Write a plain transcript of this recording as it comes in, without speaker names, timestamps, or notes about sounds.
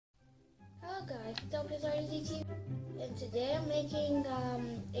LpsPawsomeCutiePops, and today I'm making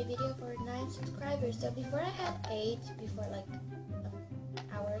a video for 9 subscribers. So before I had 8, before like an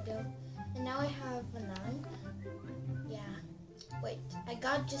hour ago, and now I have 9. Yeah. Wait, I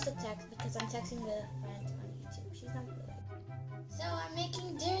got just a text because I'm texting with a friend on YouTube. She's not really. So I'm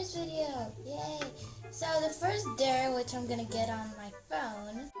making dares video. Yay! So the first dare, which I'm gonna get on my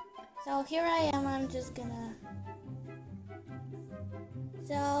phone. So here I am. I'm just gonna.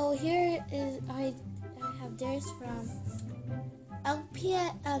 So here is I have dares from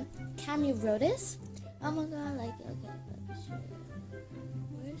Cami Rhodes. Oh my god! Like okay, let's see.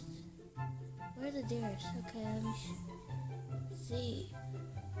 Where are the dares? Okay, let me see.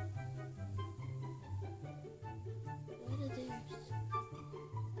 Where are the dares?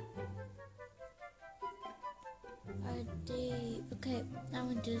 Are they okay?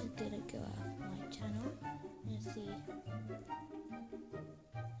 I'm just gonna go off my channel and see.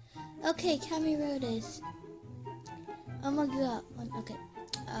 Okay, Cami Rhodes. Oh my god. Okay.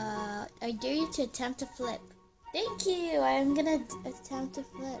 I dare you to attempt to flip. Thank you. I'm gonna attempt to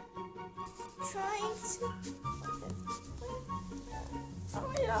flip. Trying to. Oh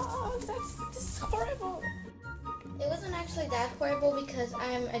my god, that's horrible. It wasn't actually that horrible because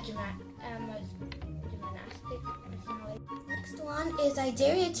I'm a gymnastic personality. Next one is I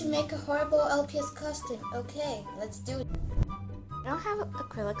dare you to make a horrible LPS costume. Okay, let's do it. I don't have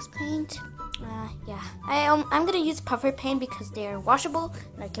acrylics paint. Yeah. I'm gonna use puffer paint because they're washable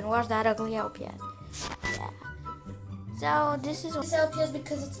and I can wash that ugly LPS. Yeah. So this is LPS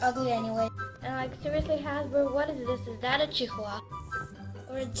because it's ugly anyway. And like seriously, Hasbro, what is this? Is that a chihuahua?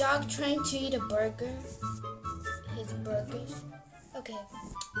 Or a dog trying to eat a burger? His burgers. Okay.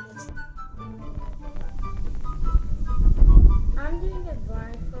 I'm doing a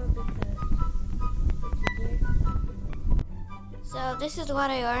blindfold because it's easier. So this is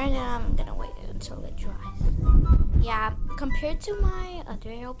what I earned, and I'm gonna wait until it dries. Yeah, compared to my other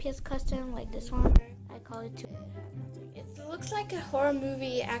LPS custom, like this one, I call it two. It looks like a horror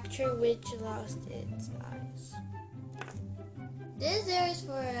movie actor which lost its eyes. This is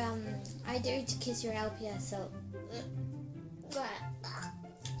for I dare you to kiss your LPS. So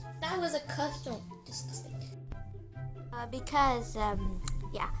that was a custom. Disgusting. Because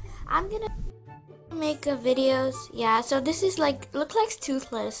yeah, I'm gonna make videos. Yeah, so this is like looks like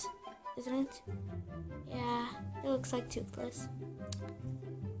toothless, isn't it? Yeah, it looks like toothless.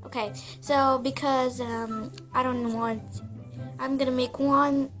 Okay, so because I don't want, I'm gonna make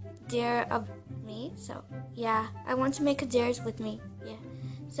one dare of me. So yeah, I want to make a dares with me. Yeah,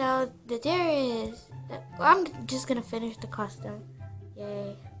 so the dare is I'm just gonna finish the costume.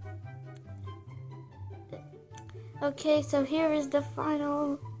 Yay. Okay, so here is the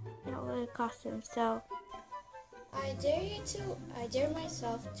final costume. So I dare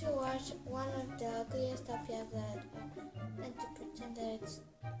myself to watch one of the ugliest LPS that and to pretend that it's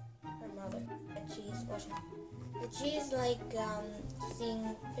her mother and she's watching. That she's like seeing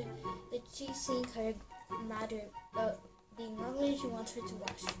her mother being ugly. She wants her to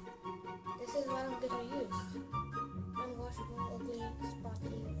wash. This is what I'm gonna use. Unwashable, ugly,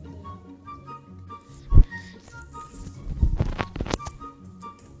 spotty,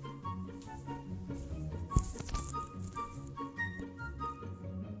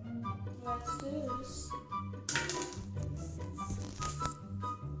 Let's do this.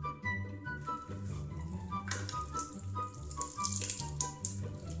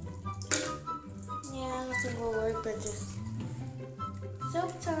 Yeah, nothing will work, but just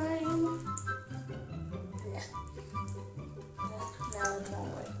soap time. Yeah. Now it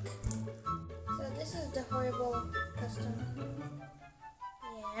won't work. So this is the horrible custom.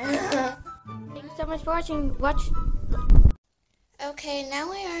 Yeah. Thank you so much for watching. Okay,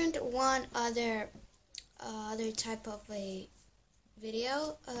 now I earned one other type of a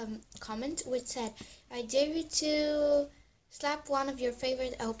video comment which said, I dare you to slap one of your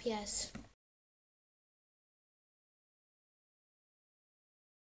favorite LPS.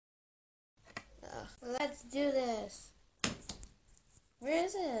 Let's do this. Where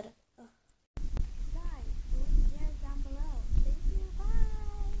is it?